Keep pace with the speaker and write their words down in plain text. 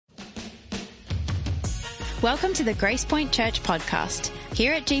Welcome to the Grace Point Church podcast.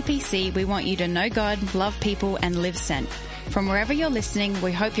 Here at GPC, we want you to know God, love people, and live sent. From wherever you're listening,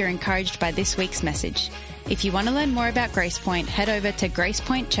 we hope you're encouraged by this week's message. If you want to learn more about Grace Point, head over to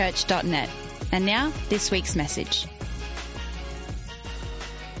gracepointchurch.net. And now, this week's message.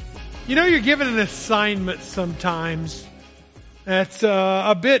 You know, you're given an assignment sometimes that's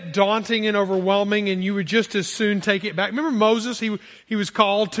a bit daunting and overwhelming, and you would just as soon take it back. Remember Moses? He was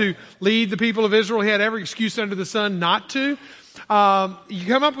called to lead the people of Israel. He had every excuse under the sun not to. You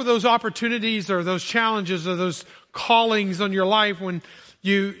come up with those opportunities or those challenges or those callings on your life when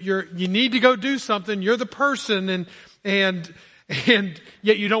you need to go do something. You're the person, and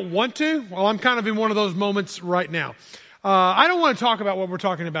yet you don't want to. Well, I'm kind of in one of those moments right now. I don't want to talk about what we're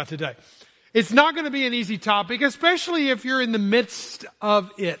talking about today. It's not going to be an easy topic, especially if you're in the midst of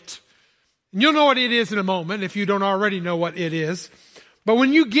it. And you'll know what it is in a moment if you don't already know what it is. But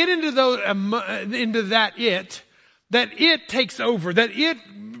when you get into that it takes over, that it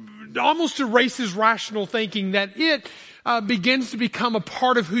almost erases rational thinking, that it begins to become a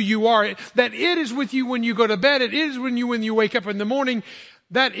part of who you are, that it is with you when you go to bed, it is when you wake up in the morning,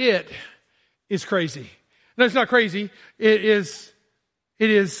 that it is crazy. No, it's not crazy. It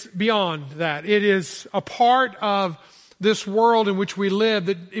is beyond that. It is a part of this world in which we live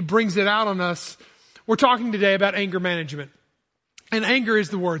that it brings it out on us. We're talking today about anger management. And anger is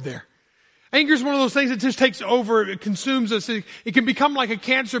the word there. Anger is one of those things that just takes over, it consumes us. It can become like a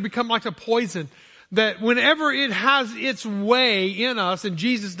cancer, become like a poison. That whenever it has its way in us, and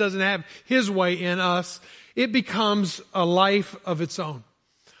Jesus doesn't have his way in us, it becomes a life of its own.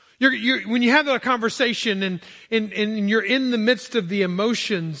 When you have that conversation and you're in the midst of the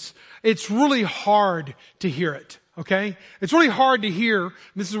emotions, it's really hard to hear it. Okay? It's really hard to hear.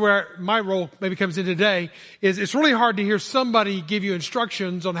 This is where my role maybe comes in today, is it's really hard to hear somebody give you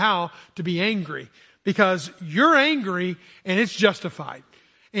instructions on how to be angry, because you're angry and it's justified.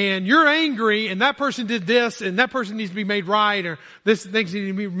 And you're angry and that person did this and that person needs to be made right, or this things need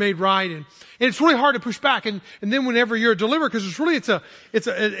to be made right. And it's really hard to push back. And then whenever you're a deliverer, because it's a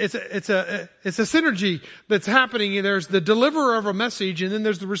synergy that's happening. There's the deliverer of a message and then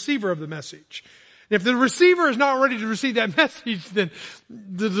there's the receiver of the message. If the receiver is not ready to receive that message, then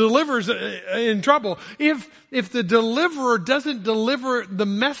the deliverer's in trouble. If the deliverer doesn't deliver the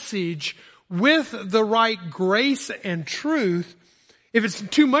message with the right grace and truth, if it's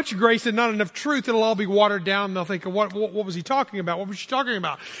too much grace and not enough truth, it'll all be watered down and they'll think, what was he talking about? What was she talking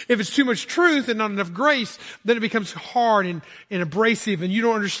about? If it's too much truth and not enough grace, then it becomes hard and abrasive and you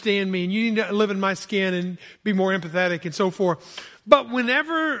don't understand me and you need to live in my skin and be more empathetic and so forth. But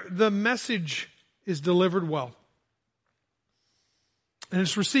whenever the message is delivered well and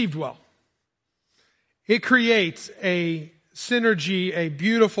it's received well, it creates a synergy, a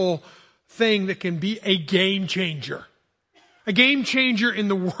beautiful thing that can be a game changer. A game changer in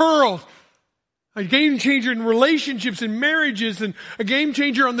the world, a game changer in relationships and marriages, and a game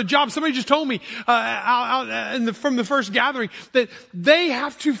changer on the job. Somebody just told me from the first gathering that they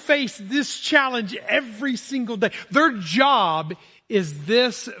have to face this challenge every single day. Their job is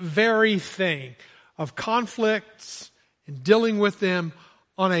this very thing of conflicts and dealing with them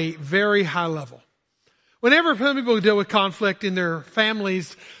on a very high level. Whenever people deal with conflict in their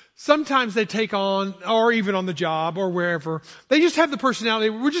families, sometimes they take on, or even on the job or wherever, they just have the personality,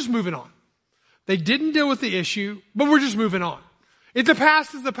 we're just moving on. They didn't deal with the issue, but we're just moving on. The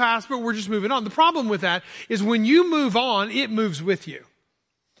past is the past, but we're just moving on. The problem with that is when you move on, it moves with you.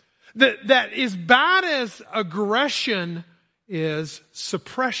 That as bad as aggression is,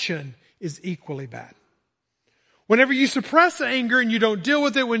 suppression is equally bad. Whenever you suppress anger and you don't deal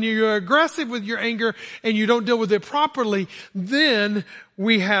with it, when you're aggressive with your anger and you don't deal with it properly, then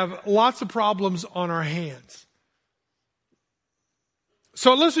we have lots of problems on our hands.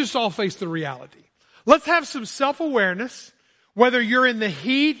 So let's just all face the reality. Let's have some self-awareness, whether you're in the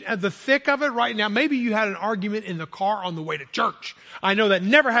heat of the thick of it right now. Maybe you had an argument in the car on the way to church. I know that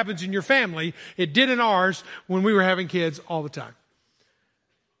never happens in your family. It did in ours when we were having kids all the time.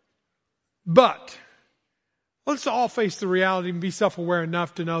 But let's all face the reality and be self-aware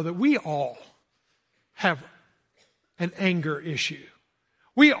enough to know that we all have an anger issue.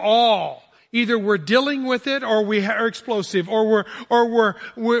 We all, either we're dealing with it or we are explosive or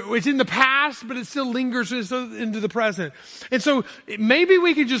it's in the past, but it still lingers into the present. And so maybe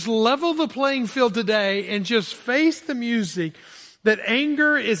we can just level the playing field today and just face the music that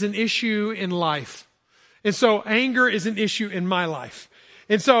anger is an issue in life. And so anger is an issue in my life.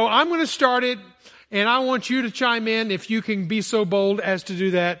 And so I'm going to start it. And I want you to chime in if you can be so bold as to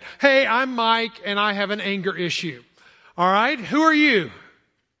do that. Hey, I'm Mike and I have an anger issue. All right. Who are you?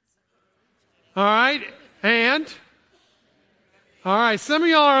 All right. And, all right, some of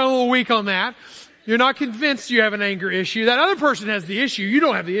y'all are a little weak on that. You're not convinced you have an anger issue. That other person has the issue. You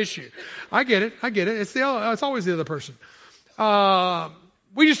don't have the issue. I get it. It's always the other person.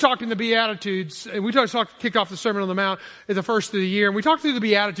 We just talked in the Beatitudes, and we kicked off the Sermon on the Mount at the first of the year, and we talked through the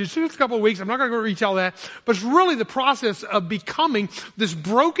Beatitudes. It took a couple of weeks. I'm not going to go retell that, but it's really the process of becoming this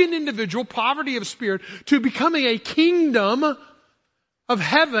broken individual, poverty of spirit, to becoming a kingdom of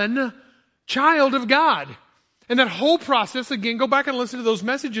heaven child of God. And that whole process, again, go back and listen to those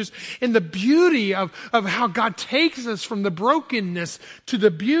messages, and the beauty of how God takes us from the brokenness to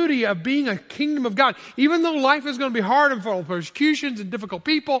the beauty of being a kingdom of God. Even though life is going to be hard and full of persecutions and difficult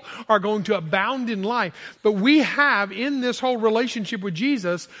people are going to abound in life, but we have in this whole relationship with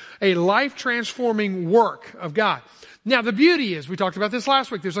Jesus a life-transforming work of God. Now, the beauty is, we talked about this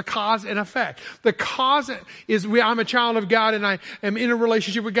last week, there's a cause and effect. The cause is I'm a child of God, and I am in a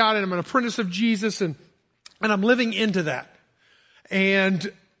relationship with God, and I'm an apprentice of Jesus, and I'm living into that.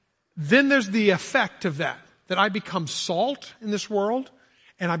 And then there's the effect of that I become salt in this world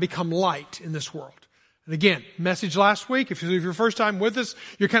and I become light in this world. And again, message last week, if it's your first time with us,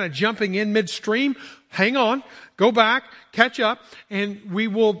 you're kind of jumping in midstream, hang on, go back, catch up, and we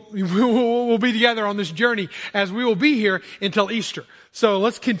will be together on this journey as we will be here until Easter. So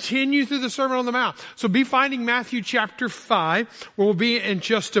let's continue through the Sermon on the Mount. So be finding Matthew chapter 5, where we'll be in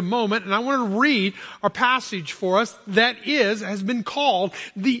just a moment. And I want to read our passage for us that has been called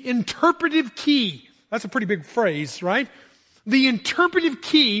the interpretive key. That's a pretty big phrase, right? The interpretive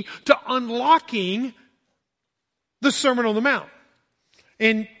key to unlocking the Sermon on the Mount.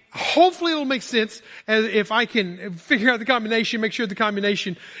 And hopefully it'll make sense as if I can figure out the combination, make sure the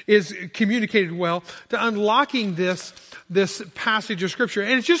combination is communicated well, to unlocking this passage of Scripture.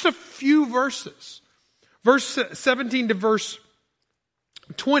 And it's just a few verses. Verse 17 to verse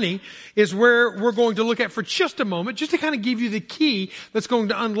 20 is where we're going to look at for just a moment, just to kind of give you the key that's going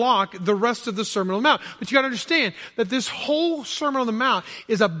to unlock the rest of the Sermon on the Mount. But you got to understand that this whole Sermon on the Mount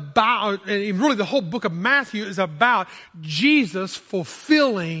is about, and really the whole book of Matthew is about Jesus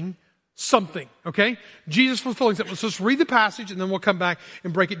fulfilling something, okay? Jesus fulfilling something. So let's read the passage and then we'll come back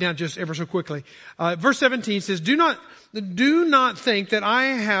and break it down just ever so quickly. Verse 17 says, Do not think that I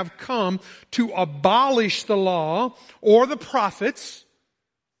have come to abolish the law or the prophets.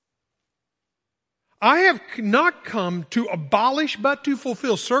 I have not come to abolish, but to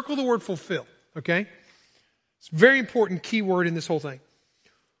fulfill. Circle the word fulfill, okay? It's a very important key word in this whole thing.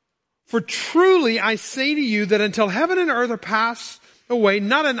 For truly I say to you that until heaven and earth are passed away,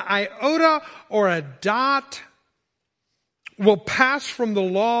 not an iota or a dot will pass from the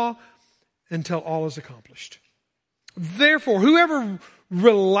law until all is accomplished. Therefore, whoever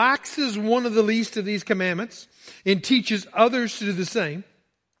relaxes one of the least of these commandments and teaches others to do the same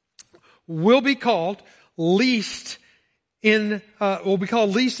will be called least in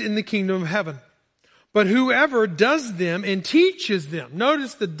the kingdom of heaven. But whoever does them and teaches them,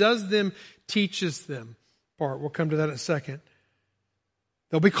 notice the does them, teaches them part. We'll come to that in a second.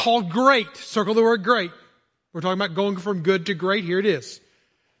 They'll be called great. Circle the word great. We're talking about going from good to great. Here it is.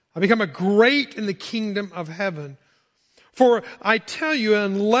 I become a great in the kingdom of heaven. For I tell you,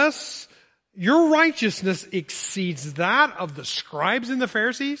 unless your righteousness exceeds that of the scribes and the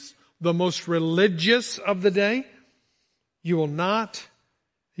Pharisees, the most religious of the day, you will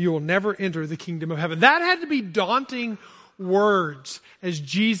never enter the kingdom of heaven. That had to be daunting words as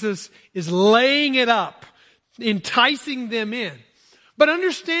Jesus is laying it up, enticing them in. But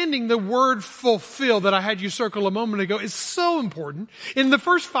understanding the word fulfill that I had you circle a moment ago is so important. In the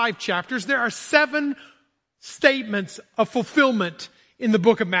first 5 chapters, there are 7 statements of fulfillment in the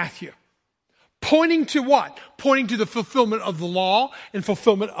book of Matthew. Pointing to what? Pointing to the fulfillment of the law and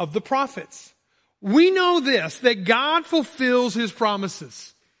fulfillment of the prophets. We know this, that God fulfills His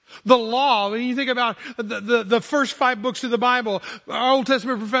promises. The law, when you think about the first 5 books of the Bible, our Old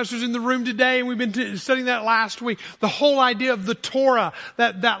Testament professors in the room today, and we've been studying that last week, the whole idea of the Torah,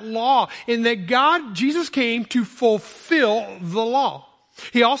 that law, and that Jesus came to fulfill the law.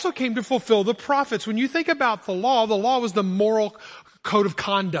 He also came to fulfill the prophets. When you think about the law was the moral code of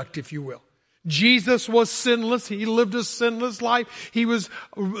conduct, if you will. Jesus was sinless. He lived a sinless life. He was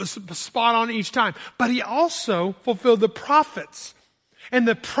spot on each time. But He also fulfilled the prophets and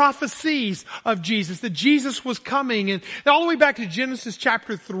the prophecies of Jesus, that Jesus was coming. And all the way back to Genesis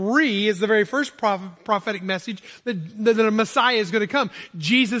chapter 3 is the very first prophetic message that a Messiah is going to come.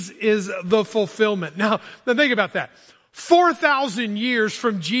 Jesus is the fulfillment. Now think about that. 4,000 years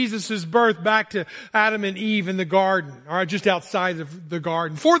from Jesus' birth back to Adam and Eve in the garden, or just outside of the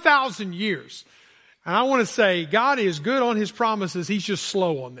garden. 4,000 years. And I want to say, God is good on His promises. He's just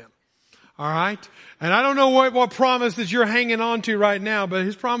slow on them. All right? And I don't know what promise that you're hanging on to right now, but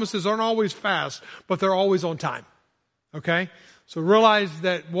his promises aren't always fast, but they're always on time. Okay? So realize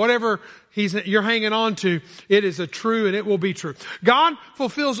that whatever you're hanging on to, it is a true and it will be true. God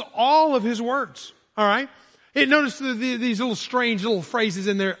fulfills all of his words. All right? Notice these little strange little phrases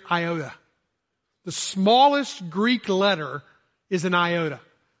in there, iota. The smallest Greek letter is an iota.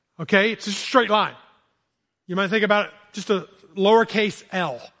 Okay? It's just a straight line. You might think about it, just a lowercase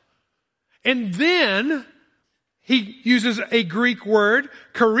l. And then he uses a Greek word,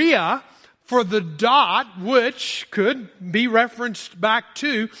 chorea, for the dot, which could be referenced back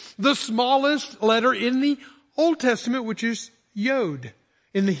to the smallest letter in the Old Testament, which is yod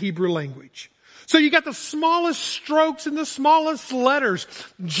in the Hebrew language. So you got the smallest strokes and the smallest letters.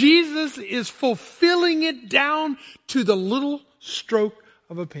 Jesus is fulfilling it down to the little stroke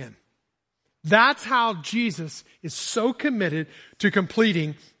of a pen. That's how Jesus is so committed to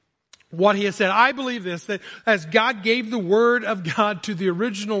completing what he has said. I believe this, that as God gave the word of God to the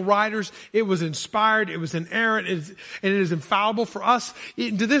original writers, it was inspired, it was inerrant, and it is infallible for us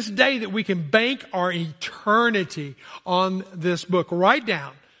to this day that we can bank our eternity on this book, right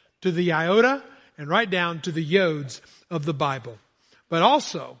down to the iota and right down to the yods of the Bible. But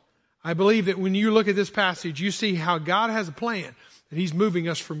also, I believe that when you look at this passage, you see how God has a plan, that he's moving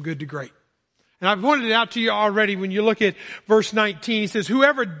us from good to great. And I've pointed it out to you already when you look at verse 19. He says,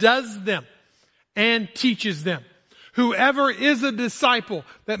 whoever does them and teaches them. Whoever is a disciple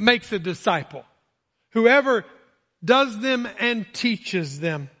that makes a disciple. Whoever does them and teaches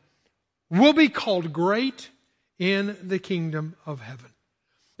them will be called great in the kingdom of heaven.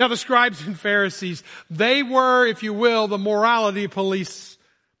 Now the scribes and Pharisees, they were, if you will, the morality police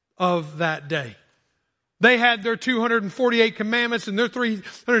of that day. They had their 248 commandments and their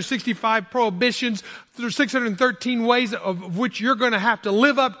 365 prohibitions. There's 613 ways of which you're going to have to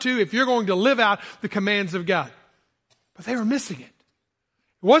live up to if you're going to live out the commands of God. But they were missing it. It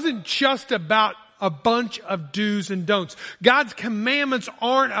wasn't just about a bunch of do's and don'ts. God's commandments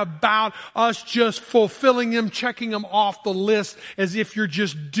aren't about us just fulfilling them, checking them off the list as if you're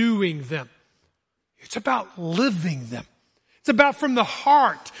just doing them. It's about living them. It's about from the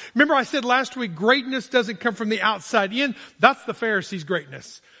heart. Remember I said last week, greatness doesn't come from the outside in. That's the Pharisees'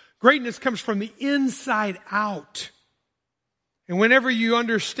 greatness. Greatness comes from the inside out. And whenever you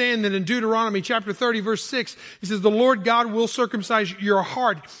understand that in Deuteronomy chapter 30 verse 6, he says, the Lord God will circumcise your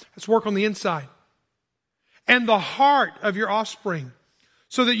heart. Let's work on the inside. And the heart of your offspring,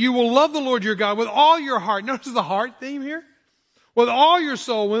 so that you will love the Lord your God with all your heart. Notice the heart theme here. With all your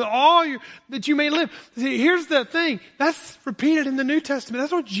soul, with all your, that you may live. See, here's the thing. That's repeated in the New Testament.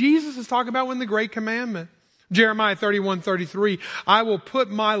 That's what Jesus is talking about in the Great Commandment. Jeremiah 31:33. I will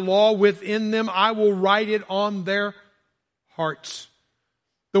put my law within them. I will write it on their hearts.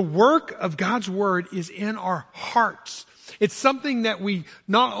 The work of God's Word is in our hearts. It's something that we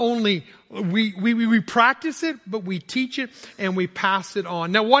not only, we practice it, but we teach it and we pass it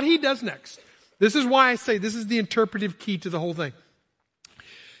on. Now what he does next, this is why I say this is the interpretive key to the whole thing.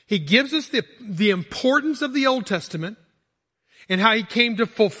 He gives us the importance of the Old Testament and how he came to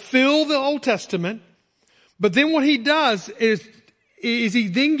fulfill the Old Testament. But then what he does is he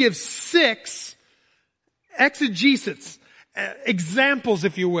then gives 6 exegesis, examples,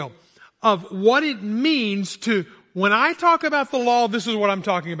 if you will, of what it means to, when I talk about the law, this is what I'm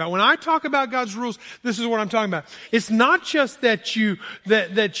talking about. When I talk about God's rules, this is what I'm talking about. It's not just that you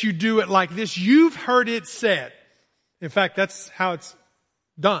do it like this. You've heard it said. In fact, that's how it's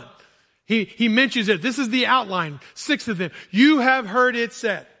done. He mentions it. This is the outline. 6 of them. You have heard it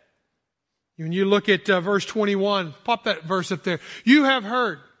said. When you look at verse 21, pop that verse up there. You have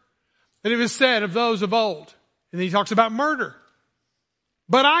heard that it was said of those of old. And then he talks about murder.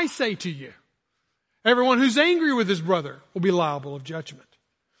 But I say to you, everyone who's angry with his brother will be liable of judgment.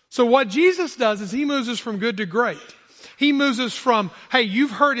 So what Jesus does is he moves us from good to great. He moves us from, hey,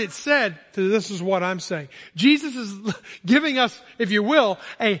 you've heard it said, to this is what I'm saying. Jesus is giving us, if you will,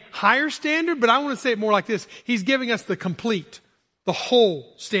 a higher standard, but I want to say it more like this. He's giving us the complete, the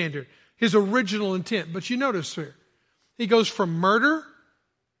whole standard, his original intent. But you notice here, he goes from murder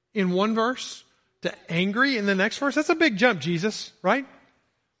in one verse to angry in the next verse. That's a big jump, Jesus, right?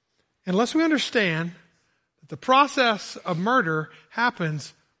 Unless we understand that the process of murder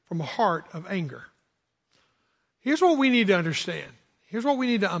happens from a heart of anger. Here's what we need to understand. Here's what we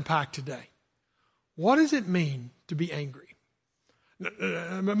need to unpack today. What does it mean to be angry?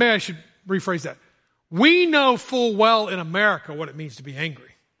 Maybe I should rephrase that. We know full well in America what it means to be angry.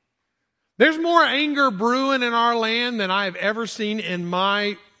 There's more anger brewing in our land than I have ever seen in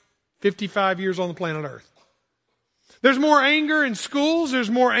my 55 years on the planet Earth. There's more anger in schools. There's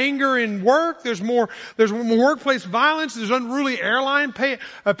more anger in work. There's more workplace violence. There's unruly airline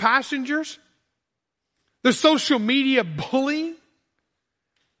passengers. There's social media bullying.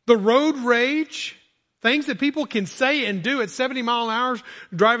 The road rage. Things that people can say and do at 70 mile an hour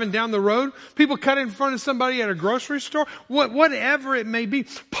driving down the road. People cut in front of somebody at a grocery store. Whatever it may be.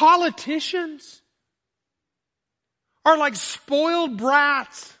 Politicians are like spoiled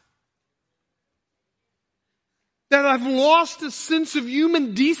brats that have lost a sense of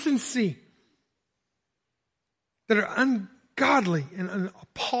human decency, that are ungodly and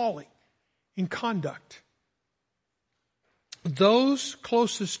appalling in conduct. Those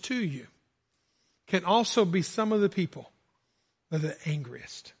closest to you can also be some of the people that are the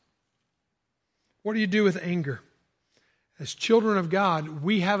angriest. What do you do with anger? As children of God,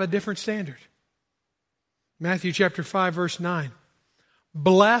 we have a different standard. Matthew chapter 5, verse 9.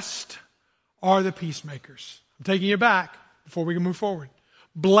 Blessed are the peacemakers. I'm taking you back before we can move forward.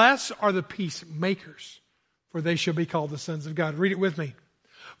 Blessed are the peacemakers, for they shall be called the sons of God. Read it with me.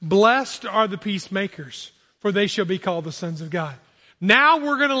 Blessed are the peacemakers, for they shall be called the sons of God. Now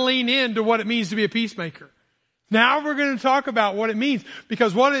we're going to lean into what it means to be a peacemaker. Now we're going to talk about what it means,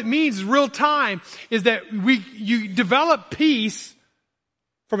 because what it means is real time is that you develop peace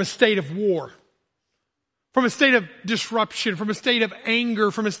from a state of war, from a state of disruption, from a state of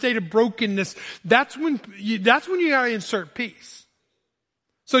anger, from a state of brokenness. That's when you got to insert peace.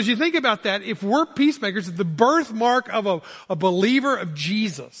 So as you think about that, if we're peacemakers, if the birthmark of a believer of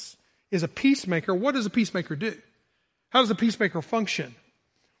Jesus is a peacemaker, what does a peacemaker do? How does a peacemaker function?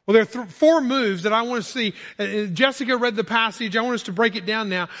 Well, there are 4 moves that I want to see. Jessica read the passage. I want us to break it down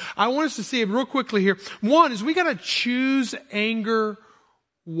now. I want us to see it real quickly here. One is we got to choose anger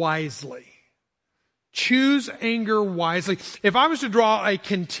wisely. Choose anger wisely. If I was to draw a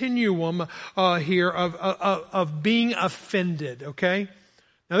continuum here of being offended, okay?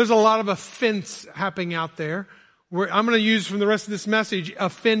 Now there's a lot of offense happening out there. I'm going to use from the rest of this message,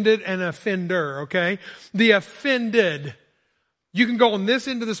 offended and offender, okay? The offended. You can go on this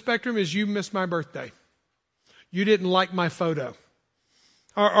end of the spectrum as you missed my birthday. You didn't like my photo.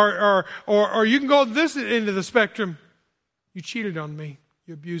 Or you can go on this end of the spectrum. You cheated on me.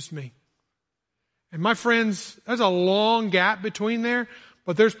 You abused me. And my friends, there's a long gap between there,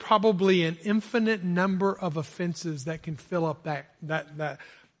 but there's probably an infinite number of offenses that can fill up that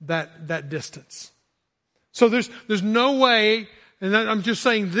distance. So there's no way, and I'm just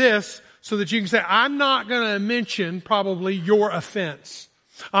saying this so that you can say, I'm not going to mention probably your offense.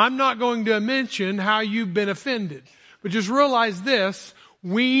 I'm not going to mention how you've been offended. But just realize this,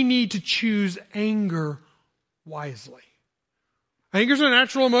 we need to choose anger wisely. Anger is a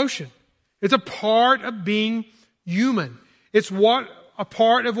natural emotion. It's a part of being human. It's a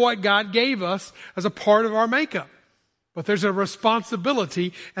part of what God gave us as a part of our makeup. But there's a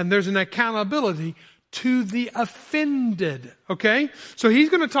responsibility and there's an accountability to the offended. Okay? So he's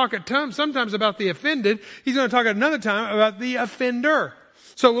going to talk sometimes about the offended. He's going to talk at another time about the offender.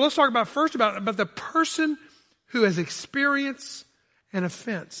 So let's talk about the person who has experienced an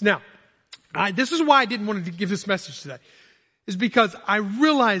offense. Now, this is why I didn't want to give this message today. Is because I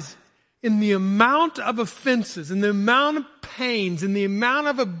realize in the amount of offenses, in the amount of pains, in the amount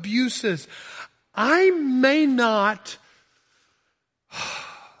of abuses, I may not,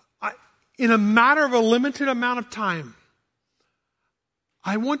 in a matter of a limited amount of time,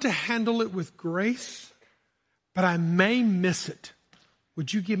 I want to handle it with grace, but I may miss it.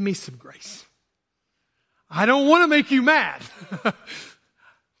 Would you give me some grace? I don't want to make you mad,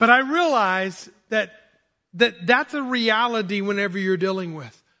 but I realize that's a reality whenever you're dealing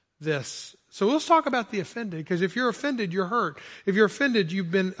with this. So let's talk about the offended, because if you're offended, you're hurt. If you're offended, you've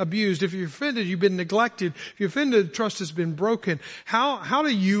been abused. If you're offended, you've been neglected. If you're offended, trust has been broken. How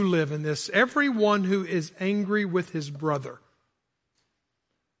do you live in this? Everyone who is angry with his brother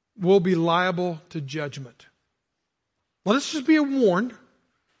will be liable to judgment. Well, let's just be warned.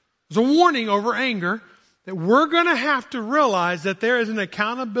 There's a warning over anger that we're going to have to realize that there is an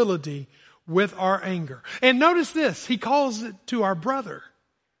accountability with our anger. And notice this, he calls it to our brother,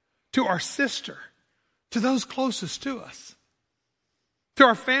 to our sister, to those closest to us, to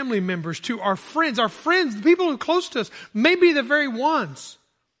our family members, to our friends. Our friends, the people who are close to us, may be the very ones.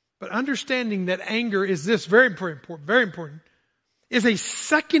 But understanding that anger is this, very important, is a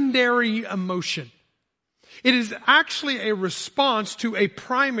secondary emotion. It is actually a response to a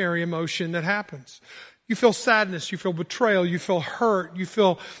primary emotion that happens. You feel sadness, you feel betrayal, you feel hurt, you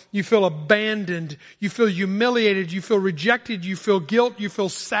feel abandoned, you feel humiliated, you feel rejected, you feel guilt, you feel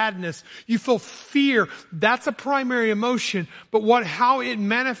sadness, you feel fear. That's a primary emotion, but how it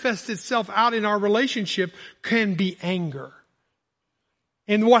manifests itself out in our relationship can be anger.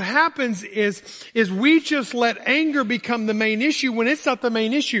 And what happens is we just let anger become the main issue when it's not the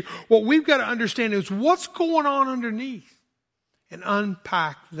main issue. What we've got to understand is what's going on underneath and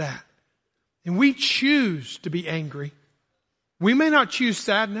unpack that. And we choose to be angry. We may not choose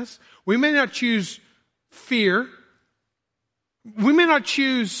sadness. We may not choose fear. We may not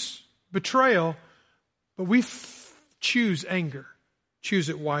choose betrayal, but we choose anger. Choose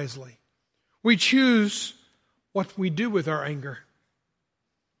it wisely. We choose what we do with our anger.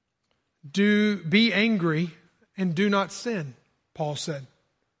 Be angry and do not sin, Paul said.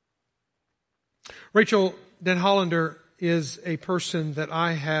 Rachel Den Hollander is a person that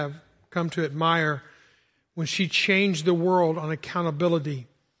I have come to admire when she changed the world on accountability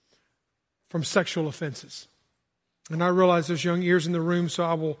from sexual offenses. And I realize there's young ears in the room, so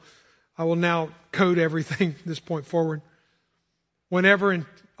I will now code everything from this point forward. Whenever in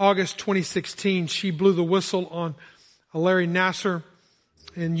August 2016 she blew the whistle on Larry Nassar,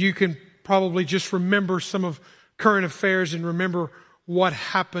 and you can probably just remember some of current affairs and remember what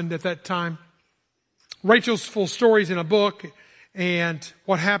happened at that time. Rachel's full story is in a book. And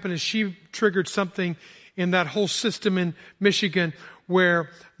what happened is she triggered something in that whole system in Michigan where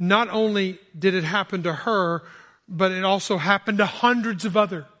not only did it happen to her, but it also happened to hundreds of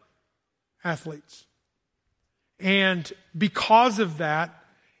other athletes. And because of that,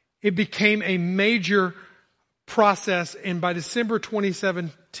 it became a major process. And by December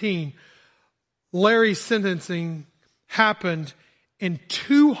 2017, Larry's sentencing happened, and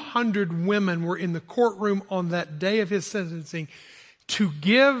 200 women were in the courtroom on that day of his sentencing to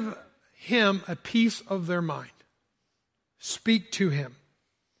give him a piece of their mind. Speak to him.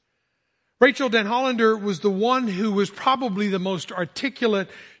 Rachel Den Hollander was the one who was probably the most articulate.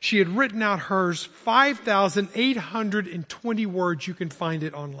 She had written out hers, 5,820 words. You can find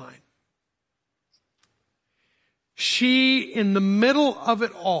it online. She, in the middle of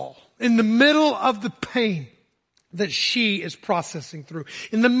it all, in the middle of the pain that she is processing through,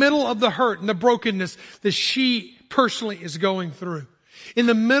 in the middle of the hurt and the brokenness that she personally is going through, in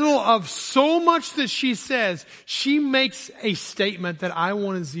the middle of so much that she says, she makes a statement that I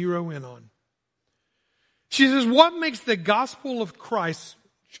want to zero in on. She says, what makes the gospel of Christ,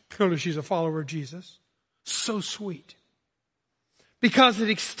 clearly she's a follower of Jesus, so sweet? Because it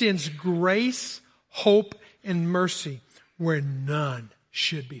extends grace, hope, and mercy where none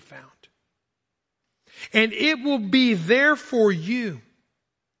should be found. And it will be there for you.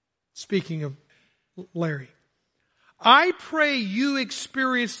 Speaking of Larry, I pray you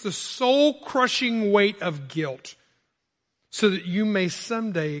experience the soul-crushing weight of guilt so that you may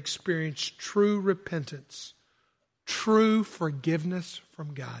someday experience true repentance, true forgiveness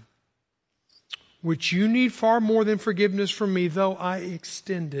from God, which you need far more than forgiveness from me, though I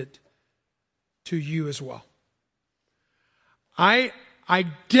extend it to you as well. I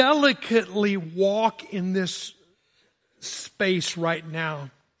delicately walk in this space right now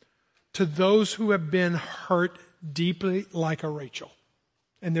to those who have been hurt deeply like a Rachel.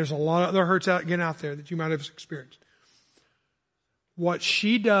 And there's a lot of other hurts out there that you might have experienced. What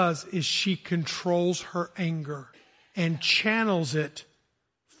she does is she controls her anger and channels it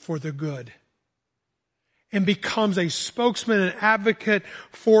for the good. And becomes a spokesman and advocate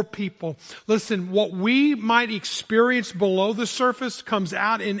for people. Listen, what we might experience below the surface comes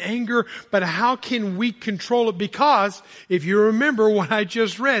out in anger, but how can we control it? Because, if you remember what I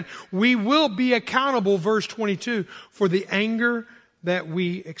just read, we will be accountable, verse 22, for the anger that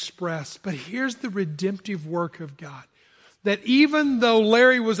we express. But here's the redemptive work of God. That even though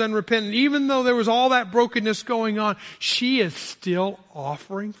Larry was unrepentant, even though there was all that brokenness going on, she is still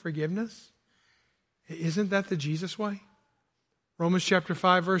offering forgiveness. Isn't that the Jesus way? Romans chapter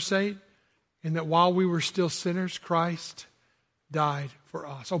 5 verse 8. And that while we were still sinners, Christ died for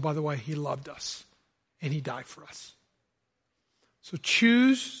us. Oh, by the way, He loved us. And He died for us. So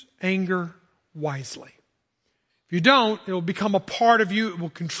choose anger wisely. If you don't, it will become a part of you. It will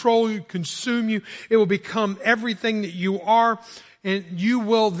control you, consume you. It will become everything that you are. And you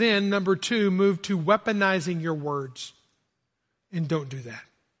will then, number 2, move to weaponizing your words. And don't do that.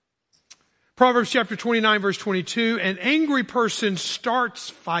 Proverbs chapter 29 verse 22, an angry person starts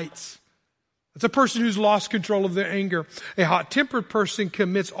fights. It's a person who's lost control of their anger. A hot-tempered person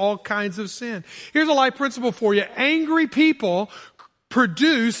commits all kinds of sin. Here's a life principle for you. Angry people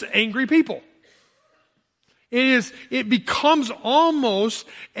produce angry people. It becomes almost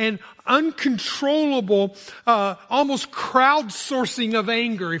an uncontrollable, almost crowdsourcing of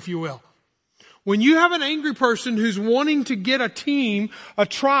anger, if you will. When you have an angry person who's wanting to get a team, a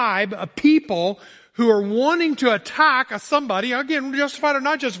tribe, a people who are wanting to attack somebody, again, justified or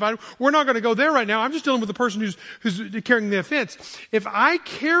not justified, we're not going to go there right now. I'm just dealing with the person who's carrying the offense. If I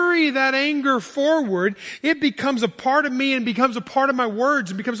carry that anger forward, it becomes a part of me and becomes a part of my words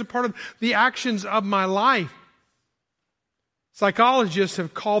and becomes a part of the actions of my life. Psychologists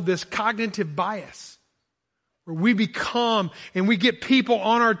have called this cognitive bias, where we become and we get people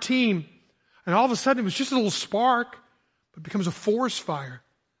on our team, and all of a sudden it was just a little spark, but it becomes a forest fire.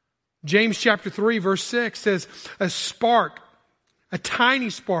 James chapter 3 verse 6 says, a spark, a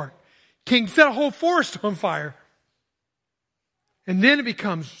tiny spark, can set a whole forest on fire. And then it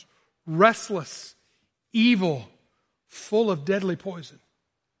becomes restless, evil, full of deadly poison.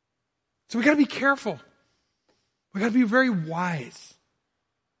 So we got to be careful. We got to be very wise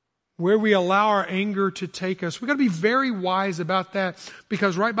where we allow our anger to take us. We got to be very wise about that,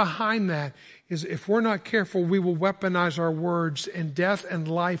 because right behind that is, if we're not careful, we will weaponize our words, and death and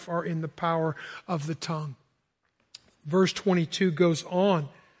life are in the power of the tongue. Verse 22 goes on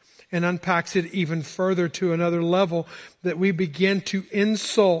and unpacks it even further to another level, that we begin to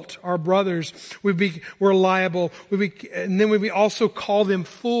insult our brothers. We're liable. And then we also call them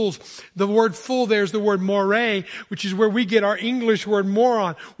fools. The word fool there is the word more, which is where we get our English word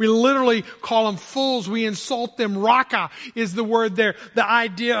moron. We literally call them fools. We insult them. Raka is the word there. The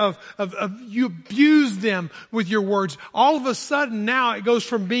idea of you abuse them with your words. All of a sudden now it goes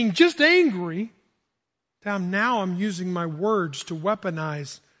from being just angry to now I'm using my words to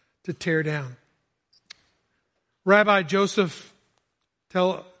weaponize, to tear down. Rabbi Joseph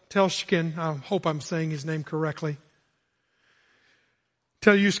Telshkin, I hope I'm saying his name correctly,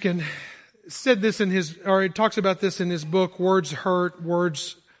 Telyuskin, said this he talks about this in his book, Words Hurt,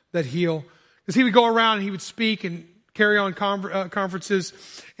 Words That Heal. Because he would go around and he would speak and carry on conferences,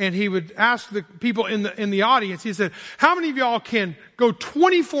 and he would ask the people in the audience, he said, how many of y'all can go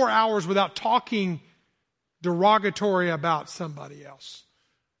 24 hours without talking derogatory about somebody else?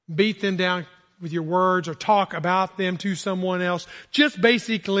 Beat them down with your words or talk about them to someone else. Just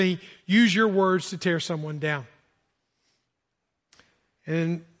basically use your words to tear someone down.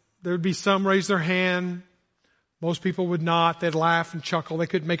 And there would be some raise their hand. Most people would not. They'd laugh and chuckle. They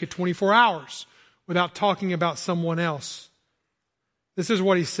couldn't make it 24 hours without talking about someone else. This is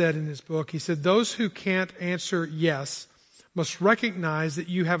what he said in his book. He said, those who can't answer yes must recognize that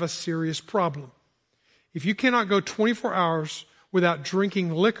you have a serious problem. If you cannot go 24 hours without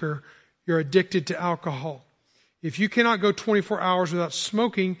drinking liquor, you're addicted to alcohol. If you cannot go 24 hours without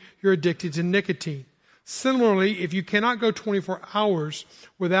smoking, you're addicted to nicotine. Similarly, if you cannot go 24 hours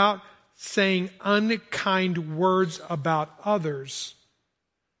without saying unkind words about others,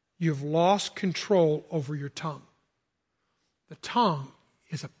 you've lost control over your tongue. The tongue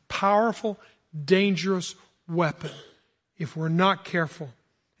is a powerful, dangerous weapon if we're not careful.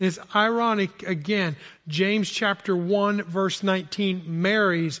 And it's ironic, again, James chapter 1 verse 19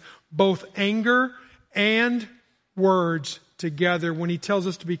 marries both anger and words together when he tells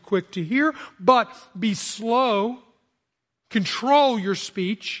us to be quick to hear, but be slow, control your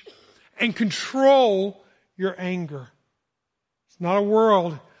speech, and control your anger. It's not a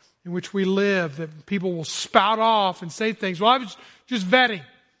world in which we live that people will spout off and say things. Well, I was just venting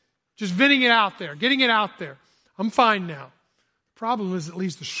it out there, getting it out there. I'm fine now. Problem is, it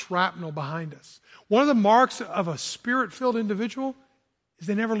leaves the shrapnel behind us. One of the marks of a spirit-filled individual is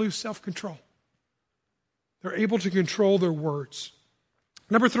they never lose self-control. They're able to control their words.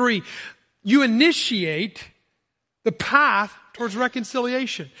 Number 3, you initiate the path towards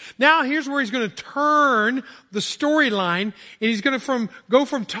reconciliation. Now here's where he's going to turn the storyline, and he's going to go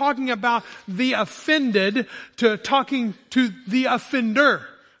from talking about the offended to talking to the offender.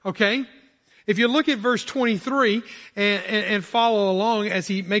 Okay? If you look at verse 23 and follow along as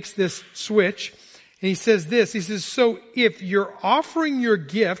he makes this switch, and he says this, he says, so if you're offering your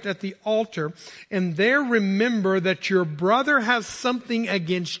gift at the altar and there remember that your brother has something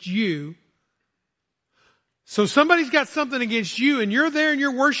against you, so somebody's got something against you and you're there in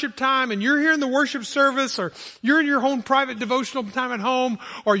your worship time and you're here in the worship service, or you're in your own private devotional time at home,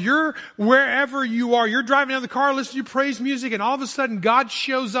 or you're wherever you are, you're driving down the car listening to praise music, and all of a sudden God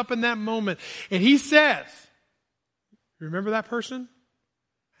shows up in that moment and he says, remember that person?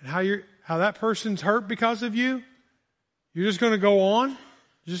 And how that person's hurt because of you? You're just going to go on?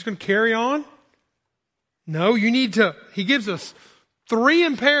 You're just going to carry on? No, he gives us 3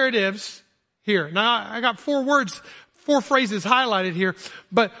 imperatives here. Now, I got 4 words, 4 phrases highlighted here.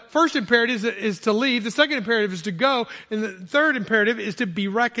 But first imperative is to leave. The second imperative is to go. And the third imperative is to be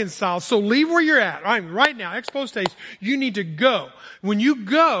reconciled. So leave where you're at. Right now, ex post haste, you need to go. When you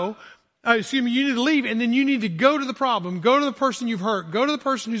go, you need to leave, and then you need to go to the problem. Go to the person you've hurt. Go to the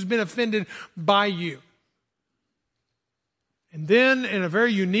person who's been offended by you. And then, in a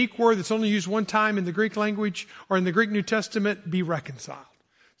very unique word that's only used one time in the Greek language or in the Greek New Testament, be reconciled.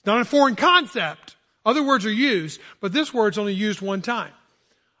 It's not a foreign concept. Other words are used, but this word's only used one time.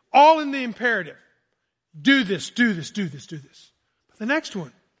 All in the imperative. Do this, do this, do this, do this. But the next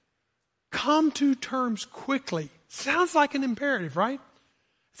one, come to terms quickly. Sounds like an imperative, right?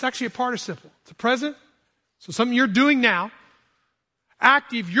 It's actually a participle. It's a present. So something you're doing now.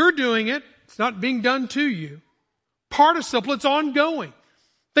 Active, you're doing it. It's not being done to you. Participle, it's ongoing.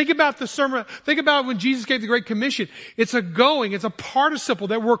 Think about the sermon. Think about when Jesus gave the Great Commission. It's a going. It's a participle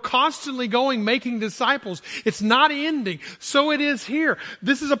that we're constantly going, making disciples. It's not ending. So it is here.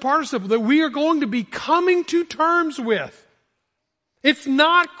 This is a participle that we are going to be coming to terms with. It's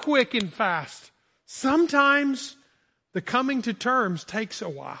not quick and fast. Sometimes the coming to terms takes a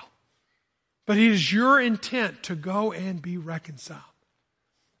while. But it is your intent to go and be reconciled.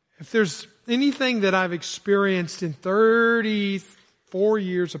 If there's anything that I've experienced in 34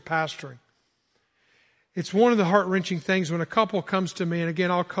 years of pastoring, it's one of the heart-wrenching things when a couple comes to me, and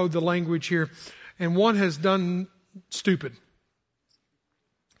again, I'll code the language here, and one has done stupid.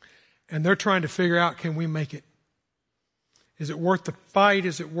 And they're trying to figure out, can we make it? Is it worth the fight?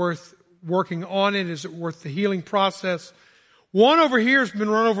 Is it worth working on it? Is it worth the healing process? One over here has been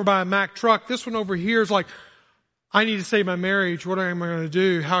run over by a Mack truck. This one over here is like, I need to save my marriage. What am I going to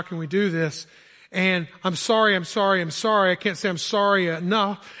do? How can we do this? And I'm sorry. I can't say I'm sorry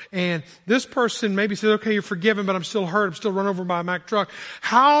enough. And this person maybe says, okay, you're forgiven, but I'm still hurt. I'm still run over by a Mack truck.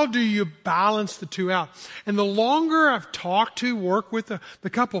 How do you balance the two out? And the longer I've worked with the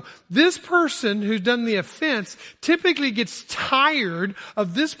couple, this person who's done the offense typically gets tired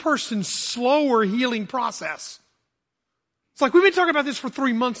of this person's slower healing process. It's like, we've been talking about this for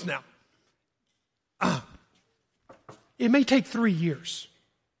 3 months now. It may take 3 years.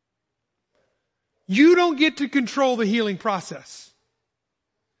 You don't get to control the healing process.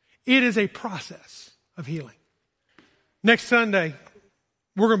 It is a process of healing. Next Sunday,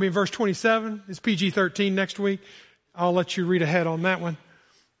 we're going to be in verse 27. It's PG-13 next week. I'll let you read ahead on that one.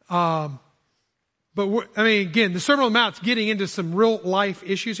 Again, the Sermon on the Mount's getting into some real life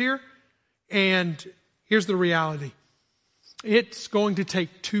issues here. And here's the reality. It's going to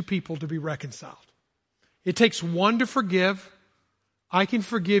take 2 people to be reconciled. It takes one to forgive. I can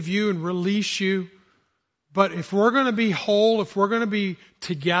forgive you and release you. But if we're going to be whole, if we're going to be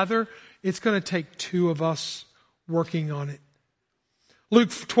together, it's going to take 2 of us working on it. Luke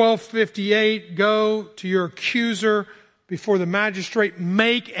 12:58, go to your accuser before the magistrate.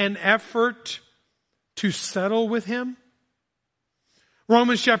 Make an effort to settle with him.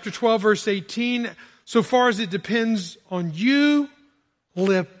 Romans chapter 12, verse 18, so far as it depends on you,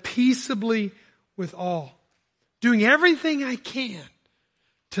 live peaceably with all, doing everything I can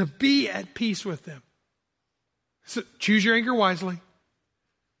to be at peace with them. So choose your anger wisely.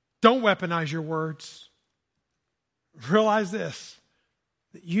 Don't weaponize your words. Realize this,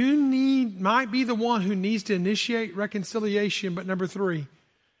 that you might be the one who needs to initiate reconciliation, but number 3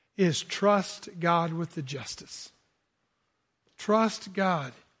 is trust God with the justice. Trust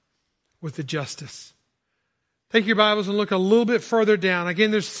God with the justice. Take your Bibles and look a little bit further down.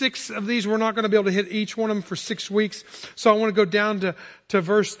 Again, there's 6 of these. We're not going to be able to hit each one of them for 6 weeks. So I want to go down to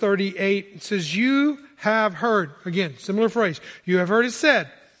verse 38. It says, you have heard. Again, similar phrase. You have heard it said,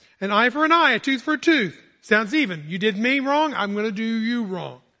 an eye for an eye, a tooth for a tooth. Sounds even. You did me wrong, I'm going to do you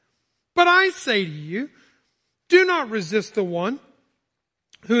wrong. But I say to you, do not resist the one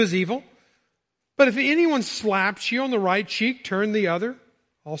who is evil. But if anyone slaps you on the right cheek, turn the other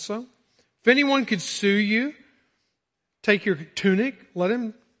also. If anyone could sue you, take your tunic, let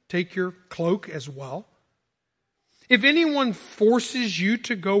him take your cloak as well. If anyone forces you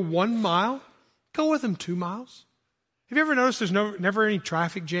to go 1 mile, go with him 2 miles. Have you ever noticed there's never any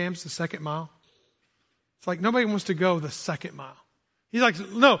traffic jams the second mile? It's like nobody wants to go the second mile. He's like,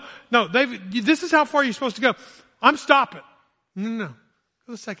 no, this is how far you're supposed to go. I'm stopping. No, go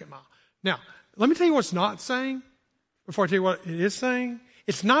the second mile. Now, let me tell you what's not saying before I tell you what it is saying.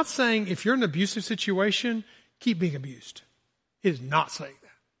 It's not saying if you're in an abusive situation, keep being abused. It is not saying that.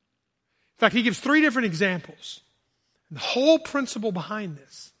 In fact, he gives 3 different examples. And the whole principle behind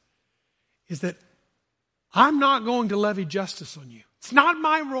this is that I'm not going to levy justice on you. It's not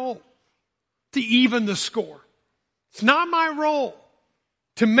my role to even the score. It's not my role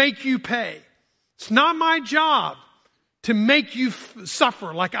to make you pay. It's not my job to make you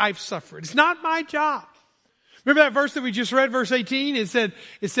suffer like I've suffered. It's not my job. Remember that verse that we just read, verse 18? It said,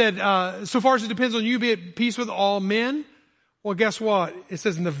 so far as it depends on you, be at peace with all men. Well, guess what? It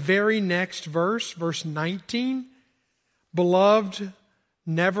says in the very next verse, verse 19, beloved,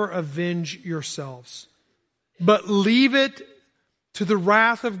 never avenge yourselves, but leave it to the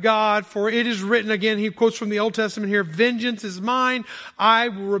wrath of God, for it is written, again, he quotes from the Old Testament here, vengeance is mine, I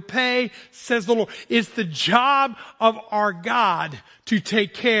will repay, says the Lord. It's the job of our God to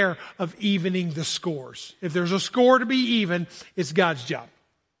take care of evening the scores. If there's a score to be even, it's God's job.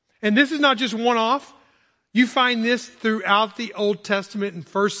 And this is not just one-off. You find this throughout the Old Testament in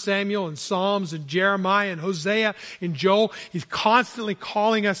 1 Samuel and Psalms and Jeremiah and Hosea and Joel. He's constantly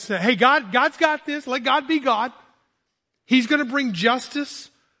calling us to, hey, God's got this. Let God be God. He's going to bring justice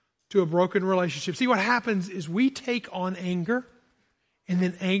to a broken relationship. See, what happens is we take on anger, and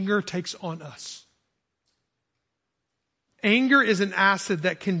then anger takes on us. Anger is an acid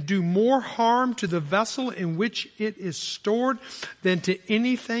that can do more harm to the vessel in which it is stored than to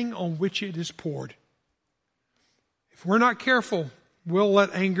anything on which it is poured. If we're not careful, we'll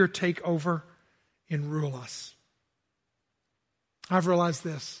let anger take over and rule us. I've realized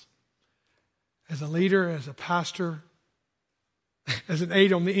this. As a leader, as a pastor, as an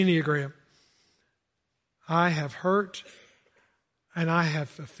 8 on the Enneagram, I have hurt and I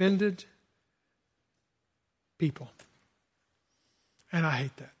have offended people. And I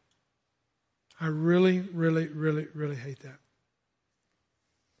hate that. I really, really, really, really hate that.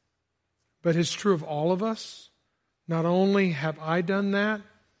 But it's true of all of us. Not only have I done that,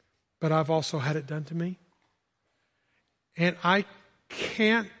 but I've also had it done to me. And I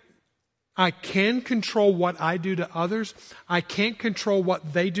can control what I do to others. I can't control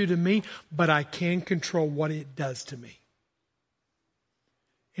what they do to me, but I can control what it does to me.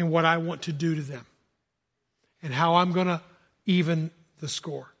 And what I want to do to them. And how I'm going to even the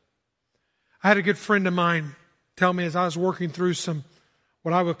score. I had a good friend of mine tell me as I was working through some,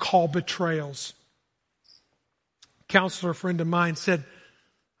 what I would call betrayals. A counselor friend of mine said,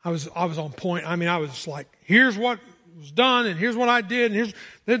 I was on point. I mean, I was like, here's what was done, and here's what I did,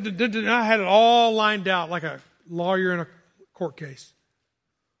 and I had it all lined out like a lawyer in a court case.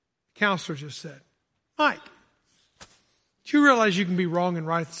 The counselor just said, Mike, do you realize you can be wrong and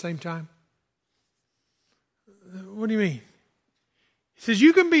right at the same time? What do you mean? He says,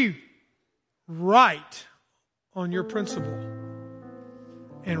 you can be right on your principle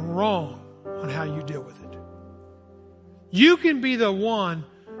and wrong on how you deal with it. You can be the one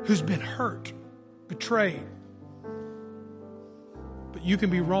who's been hurt, betrayed, but you can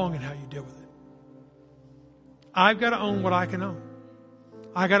be wrong in how you deal with it. I've got to own what I can own.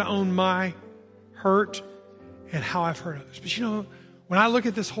 I got to own my hurt and how I've hurt others. But you know, when I look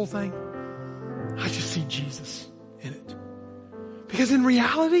at this whole thing, I just see Jesus in it. Because in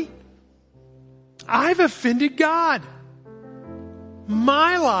reality, I've offended God.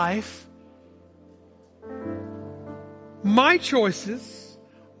 My life, my choices,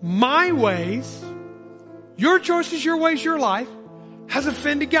 my ways, your choices, your ways, your life, has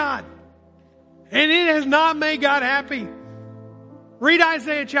offended God. And it has not made God happy. Read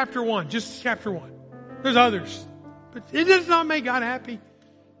Isaiah chapter 1, just chapter 1. There's others. But it does not make God happy.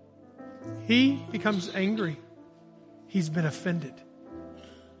 He becomes angry. He's been offended.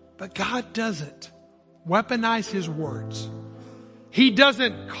 But God doesn't weaponize His words. He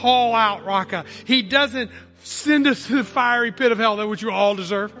doesn't call out Raka. He doesn't send us to the fiery pit of hell, that which you all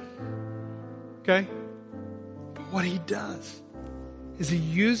deserve. Okay? But what He does is He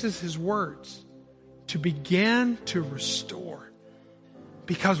uses His words to begin to restore.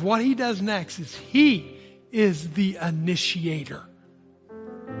 Because what He does next is He is the initiator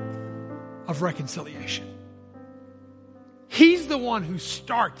of reconciliation. He's the one who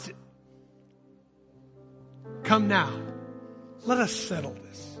starts it. Come now, let us settle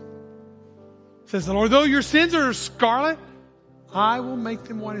this. Says the Lord, though your sins are scarlet, I will make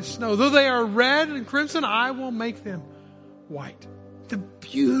them white as snow. Though they are red and crimson, I will make them white. The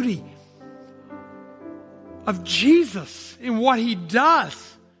beauty of Jesus in what He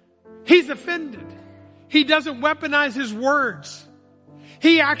does. He's offended. He doesn't weaponize His words.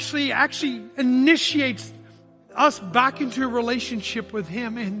 He actually initiates us back into a relationship with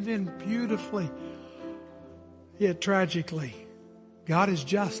Him, and then beautifully, yet tragically, God is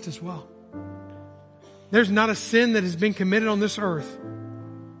just as well. There's not a sin that has been committed on this earth,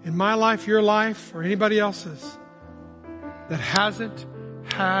 in my life, your life, or anybody else's, that hasn't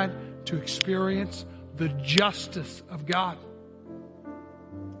had to experience the justice of God.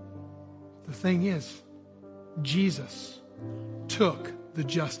 The thing is, Jesus took the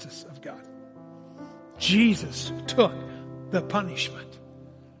justice of God. Jesus took the punishment.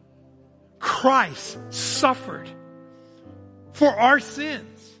 Christ suffered for our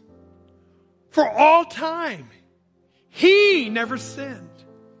sins for all time. He never sinned.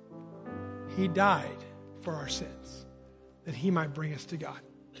 He died for our sins that He might bring us to God.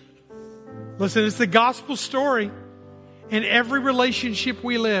 Listen, it's the gospel story. In every relationship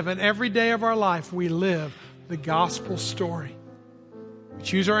we live, and every day of our life, we live the gospel story. We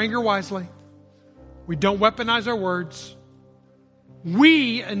choose our anger wisely. We don't weaponize our words.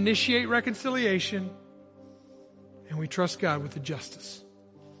 We initiate reconciliation. And we trust God with the justice.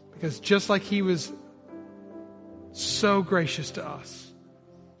 Because just like He was so gracious to us,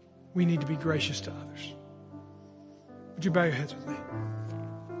 we need to be gracious to others. Would you bow your heads with me?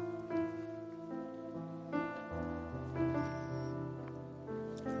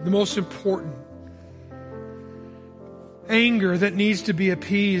 The most important anger that needs to be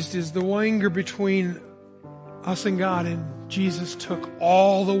appeased is the anger between us and God, and Jesus took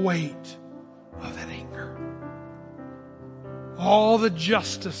all the weight of that anger. All the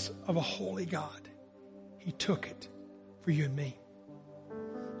justice of a holy God. He took it for you and me.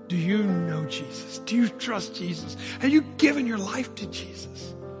 Do you know Jesus? Do you trust Jesus? Have you given your life to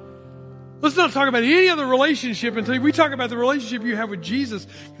Jesus? Let's not talk about any other relationship until we talk about the relationship you have with Jesus.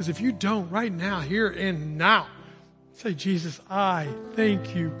 Because if you don't, right now, here and now, say, Jesus, I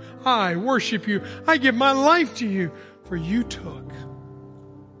thank you. I worship you. I give my life to you. For you took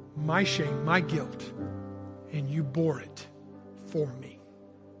my shame, my guilt, and you bore it for me.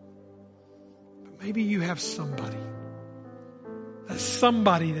 But maybe you have somebody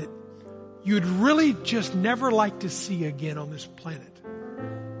that you'd really just never like to see again on this planet.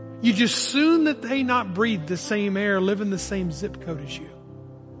 You just soon that they not breathe the same air, live in the same zip code as you.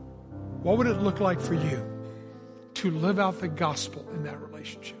 What would it look like for you to live out the gospel in that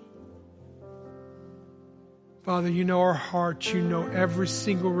relationship? Father, you know our hearts. You know every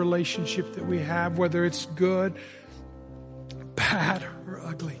single relationship that we have, whether it's good, bad, or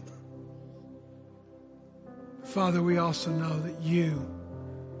ugly. Father, we also know that you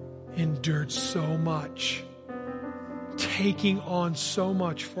endured so much, taking on so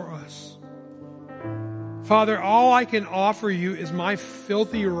much for us. Father, all I can offer you is my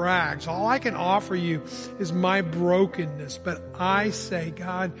filthy rags. All I can offer you is my brokenness. But I say,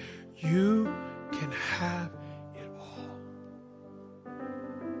 God, you can have it all.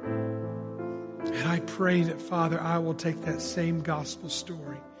 And I pray that, Father, I will take that same gospel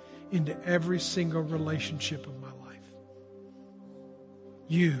story into every single relationship of my life.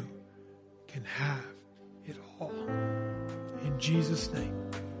 You can have it all. In Jesus' name,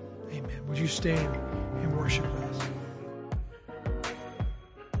 amen. Would you stand and worship with us?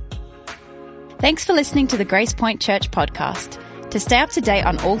 Thanks for listening to the Grace Point Church podcast. To stay up to date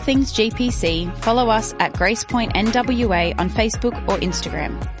on all things GPC, follow us at Grace Point NWA on Facebook or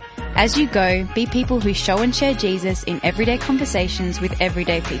Instagram. As you go, be people who show and share Jesus in everyday conversations with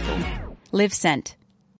everyday people. Live sent.